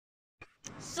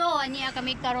So, aniya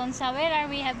kami karon sa where are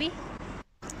we, Habi?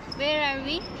 Where are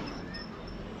we?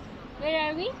 Where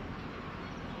are we?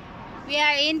 We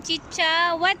are in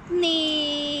Chechawatni.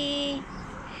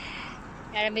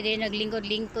 Karami din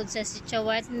naglingkod-lingkod sa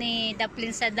chechawatni, daplin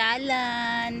sa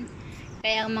dalan.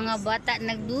 Kaya ang mga bata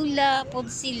nagdula pod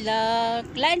sila.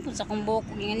 Lain po sa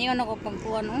kumbok. Ngayon ako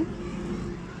pagkuhan, no?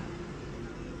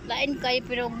 Lain kayo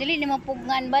pero dili ni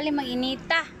mapugngan bali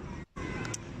manginita.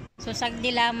 So sagdi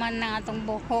laman ng atong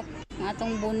buhok, ng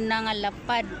atong buna nga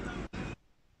lapad.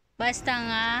 Basta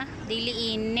nga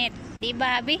dili init, di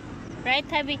ba, Habi? Right,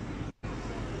 Habi?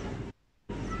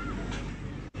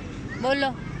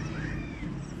 Bolo.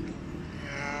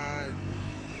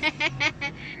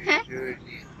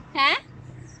 Ha?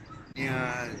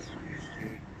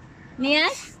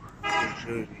 Nias?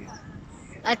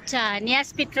 अच्छा, Nias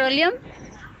Petroleum?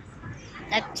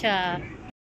 अच्छा.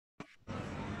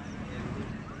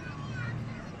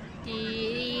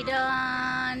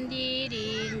 Didan,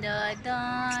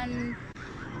 didan.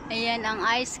 Ayan ang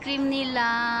ice cream nila.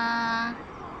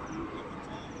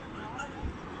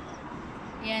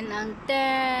 Yan ang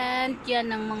tent.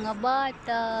 Yan ang mga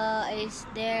bata. Is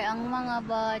there ang mga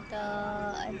bata.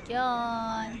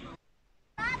 Ayan.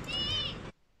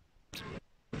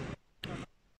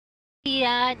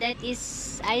 Yeah, that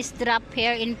is ice drop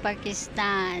here in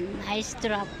Pakistan. Ice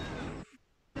drop.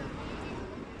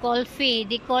 Kulfi.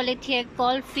 They call it here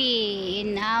kulfi.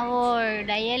 In our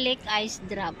dialect, ice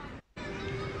drop.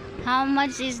 How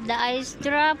much is the ice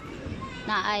drop?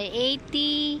 Na ay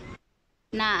 80.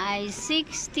 Na ay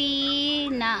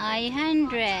 60. Na ay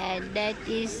 100. That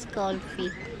is kulfi.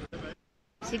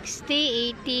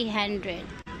 60, 80, 100.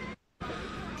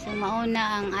 So,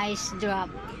 mauna ang ice drop.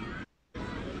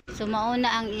 So, mauna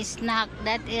ang snack.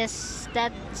 That's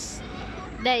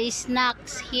the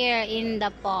snacks here in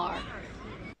the park.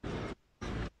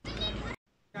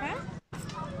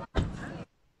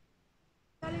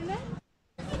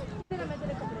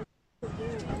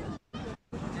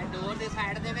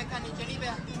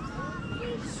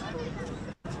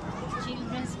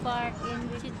 Children's Park in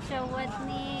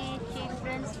Chechawatni.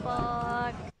 Children's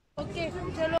Park. Okay,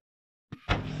 chalo.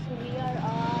 So we are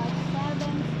at 7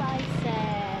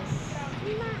 spices.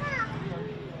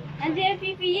 And the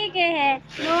PPE ke hai?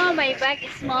 No, my bag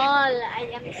is small.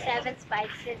 I am 7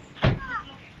 spices.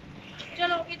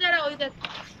 Chalo, idhar aao, idhar.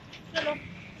 Chalo,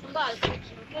 sambal.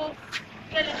 Go.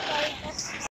 Get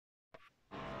inside.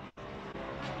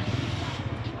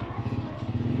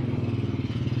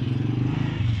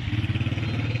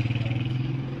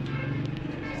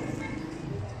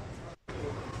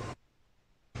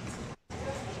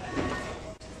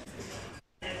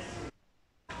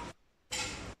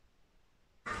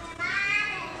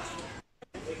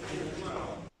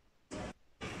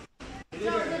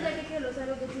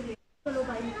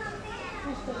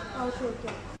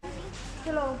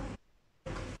 चलो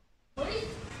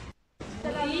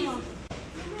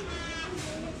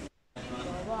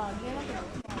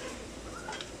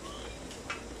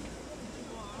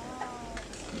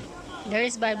there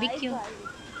is barbecue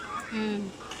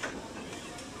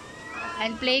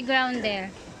and playground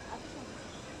there.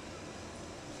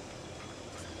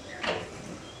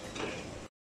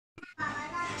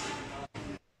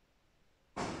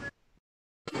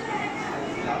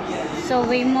 So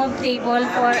we move table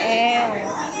for air.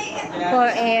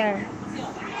 For air.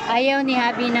 Ayaw ni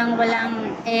Habi ng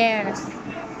walang air.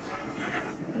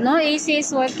 No AC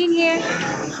is working here.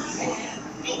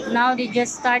 Now they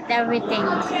just start everything.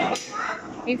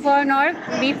 Before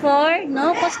no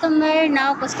customer,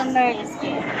 now customer is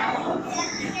here.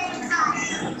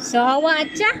 So hawa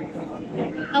acha?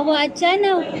 Hawa acha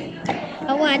now?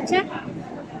 Hawa acha?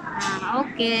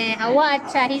 Okay, hawa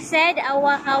acha. He said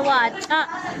hawa acha,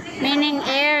 meaning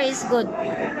air is good.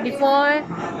 Before,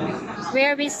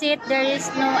 where we sit, there is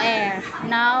no air.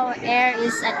 Now, air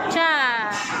is acha.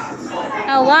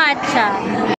 Hawa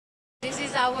acha. This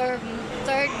is our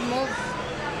third move.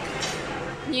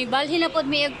 Balhin na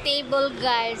pod may table,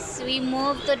 guys. We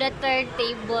move to the third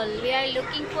table. We are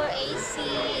looking for AC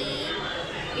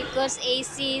because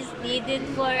AC is needed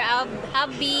for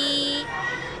hubby.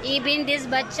 Even this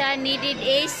bacha needed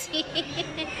AC.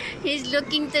 He's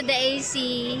looking to the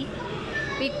AC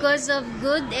because of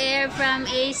good air from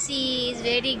AC. It's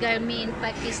very garmi in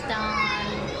Pakistan.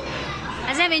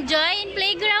 Azam, enjoy in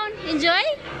playground? Enjoy?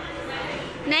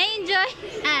 Na-enjoy?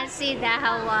 See the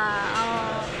hawa.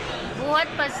 Oh.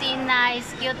 Buhat pasina is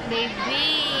cute,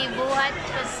 baby. Buhat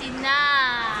pasina.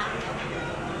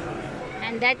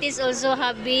 And that is also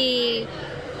hubby.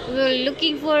 We're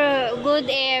looking for good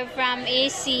air from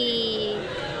AC.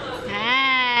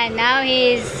 Now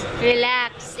he's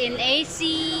relaxed. in AC.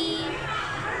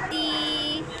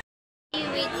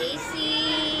 With AC.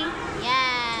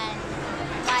 Yan.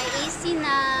 May AC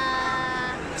na.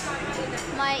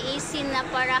 May AC na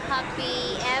para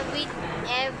happy.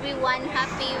 Everyone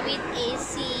happy with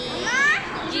AC.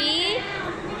 G?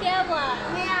 Kaya ba?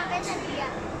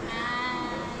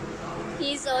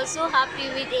 He's also happy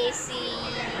with AC.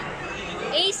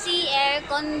 AC, air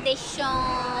condition.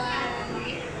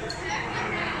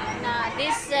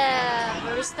 This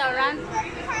restaurant,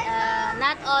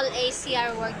 not all AC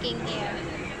are working here.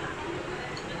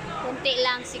 Kunti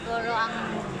lang siguro ang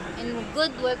in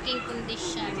good working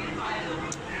condition.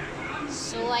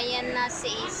 So, ayan na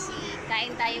si AC.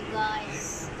 Kain tayo,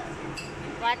 guys.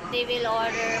 What they will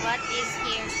order, what is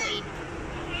here to eat.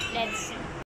 Let's see.